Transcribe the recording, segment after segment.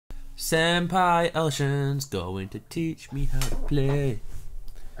Senpai Elshin's going to teach me how to play.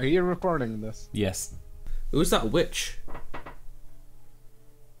 Are you recording this? Yes. Who's that witch?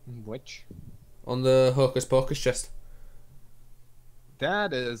 Which? On the Hocus Pocus chest.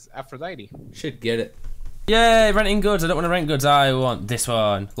 That is Aphrodite. Should get it. Yay, renting goods. I don't want to rent goods. I want this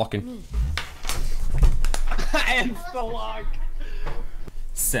one. Locking. And the lock.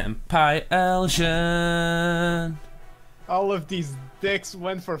 Senpai Elshin. All of these dicks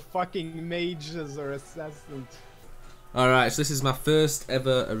went for fucking mages or assassins. Alright, so this is my first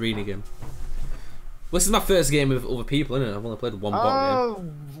ever arena game. Well, this is my first game with other people, isn't it? I've only played one bot game.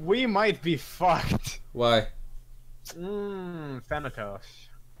 Oh, we might be fucked. Why? Thanatos.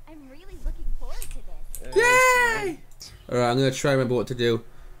 I'm really looking forward to this. Yay! Alright, I'm gonna try and remember what to do.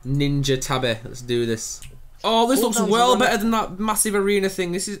 Ninja Tabby. Let's do this. Oh, this looks well better than that massive arena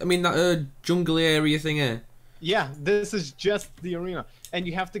thing. This is, I mean, that jungle area thing here. Yeah, this is just the arena. And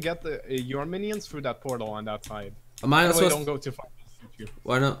you have to get your minions through that portal on that side. Am I not supposed don't go too far. They'll shoot you.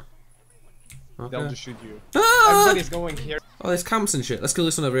 Why not? Okay. They'll just shoot you. Ah! Everybody's going here. Oh, there's camps and shit. Let's kill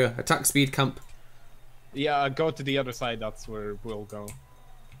this one over here. Attack speed camp. Yeah, go to the other side. That's where we'll go.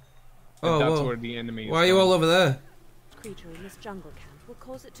 Oh, that's whoa. where the enemy is. Why are you all over there? Creature in this jungle camp will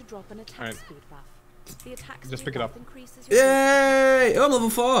cause it to drop an attack speed buff. The attack Just speed pick it buff up. increases your Yay! Oh, I'm level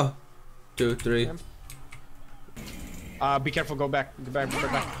 4. 2, 3. Be careful. Go back. Go back. Go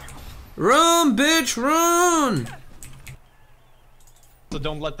back. Run, bitch, run! So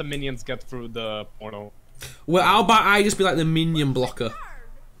don't let the minions get through the portal. Well, how about I just be like the minion blocker?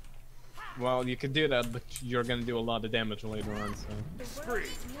 Well, you could do that, but you're gonna do a lot of damage later on, so...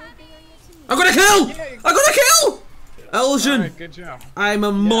 I got a kill! I got a kill! Elshin! Alright, good job. I'm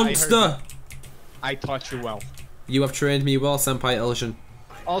a monster! I taught you well. You have trained me well, Senpai Elshin.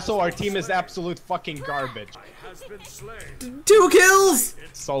 Also, our team is absolute fucking garbage. 2 kills!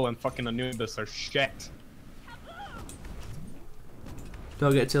 Sol and fucking Anubis are shit.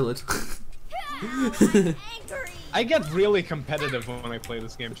 Don't get tilted. I get really competitive when I play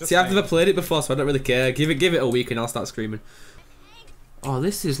this game. Just See, I've never played it before, so I don't really care. Give it a week and I'll start screaming. Oh,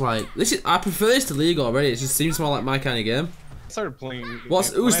 this is. I prefer this to League already. It just seems more like my kind of game. I started playing.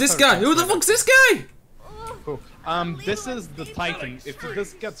 Who's this guy? Who the fuck's this guy? Cool. This is the Titan. If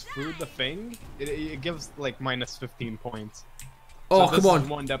this gets through the thing, it gives like minus 15 points. Oh, so come on. This is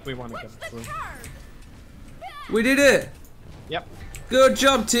one that we want to get through. We did it. Yep. Good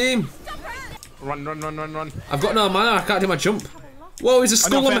job, team. Run, run, run, run, run. I've got no mana. I can't do my jump. Whoa, he's a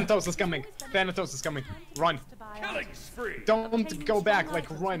skull. Oh, no, Thanatos is coming. Thanatos is coming. Run. Don't go back. Like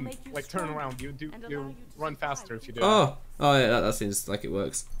run. Like turn around. You run faster if you do. Oh yeah, that seems like it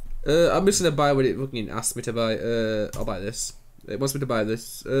works. I'm just gonna buy what it fucking asked me to buy. I'll buy this. It wants me to buy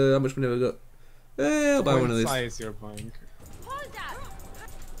this. How much money have I got? I'll buy one of these. What size you're buying?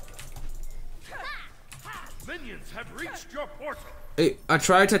 Minions have reached your portal. I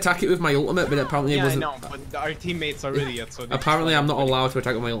tried to attack it with my ultimate, but apparently it wasn't. Yeah, I know, but our teammates are idiots. So apparently, I'm not allowed to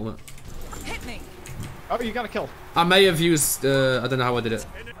attack with my ultimate. Hit me. Oh, you got a kill. I may have used. I don't know how I did it.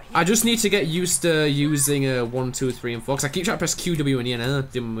 I just need to get used to using 1, 2, 3, and 4. Cause I keep trying to press Q, W, and E, and N to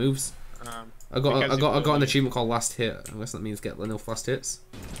do my moves. I got an achievement called Last Hit. I guess that means get enough last hits.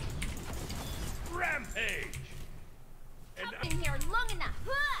 Rampage. Been here long enough.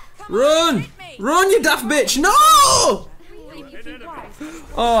 Run! Run, you daft bitch! No!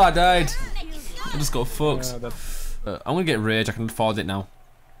 Oh, I died. I just got fucked. I'm gonna get rage. I can afford it now.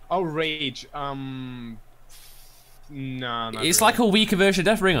 Oh, rage. No. It's like a weaker version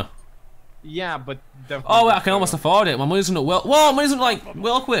of Deathbringer. Yeah, but. Oh wait, I can almost afford it. My money's gonna well. Whoa, money's gonna like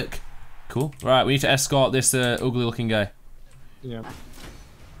well quick. Cool. Right, we need to escort this ugly-looking guy. Yeah.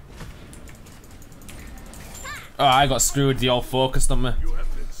 Oh, I got screwed. They all focused on me.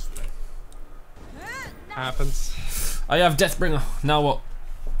 Happens. I have Deathbringer. Now what?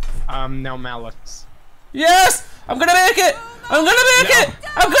 Now Malix. Yes! I'm gonna make it! I'm gonna make it!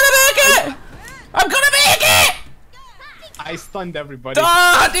 I'm gonna make it! I'm gonna make it! I stunned everybody. Oh,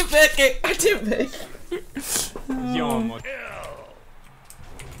 I didn't make it! I didn't make it! You almost.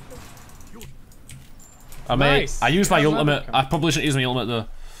 I used my ultimate. I probably shouldn't use my ultimate though.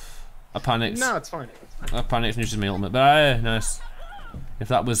 I panicked. No, it's fine. I panicked and used my ultimate, but nice. If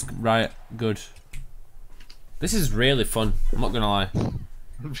that was right, good. This is really fun. I'm not gonna lie.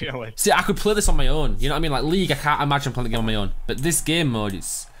 Really? See, I could play this on my own. You know what I mean? Like League, I can't imagine playing the game on my own. But this game mode,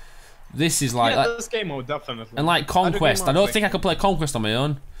 this is like, this game mode definitely. And like Conquest, I don't think I could play Conquest on my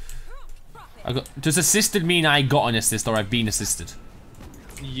own. Does assisted mean I got an assist or I've been assisted?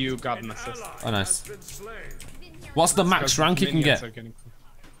 You got an assist. Oh, nice. What's the max rank you can get?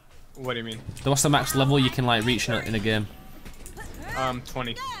 What do you mean? What's the max level you can like reach in a game?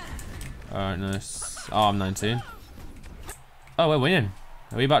 20. Alright, nice. Oh, I'm 19. Oh, we're winning.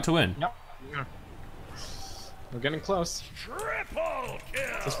 Are we about to win? Yep. Yeah. We're getting close. Triple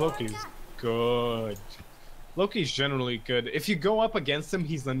kill. This Loki's good. Loki's generally good. If you go up against him,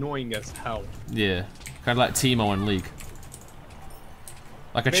 he's annoying as hell. Yeah. Kind of like Teemo in League.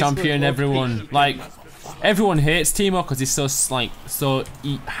 Like a Basically, champion, everyone hates Teemo because he's so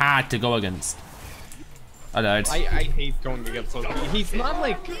hard to go against. I died. I hate going against Loki. He's not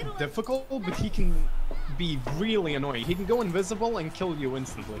like difficult, but he can be really annoying. He can go invisible and kill you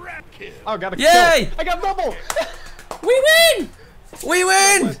instantly. Oh, got a kill! Yay! I got double! We win! We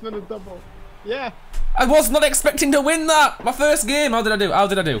win! Last minute double. Yeah. I was not expecting to win that. My first game. How did I do? How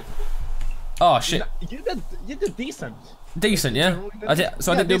did I do? Oh shit. You did decent. Decent, yeah. I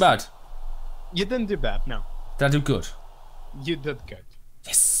didn't do bad. You didn't do bad. No. Did I do good? You did good.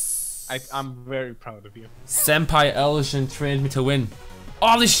 Yes. I'm very proud of you. Senpai Elgin trained me to win.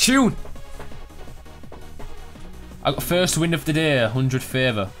 Oh, this tune! I got first win of the day, 100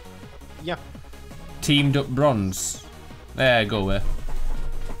 favour. Yeah. Teamed up bronze. There, go away.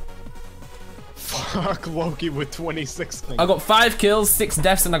 Fuck Loki with 26 things. I got 5 kills, 6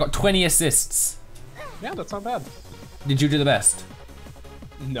 deaths, and I got 20 assists. Yeah, that's not bad. Did you do the best?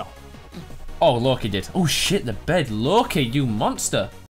 No. Oh, Loki did. Oh shit, the bed. Loki, you monster.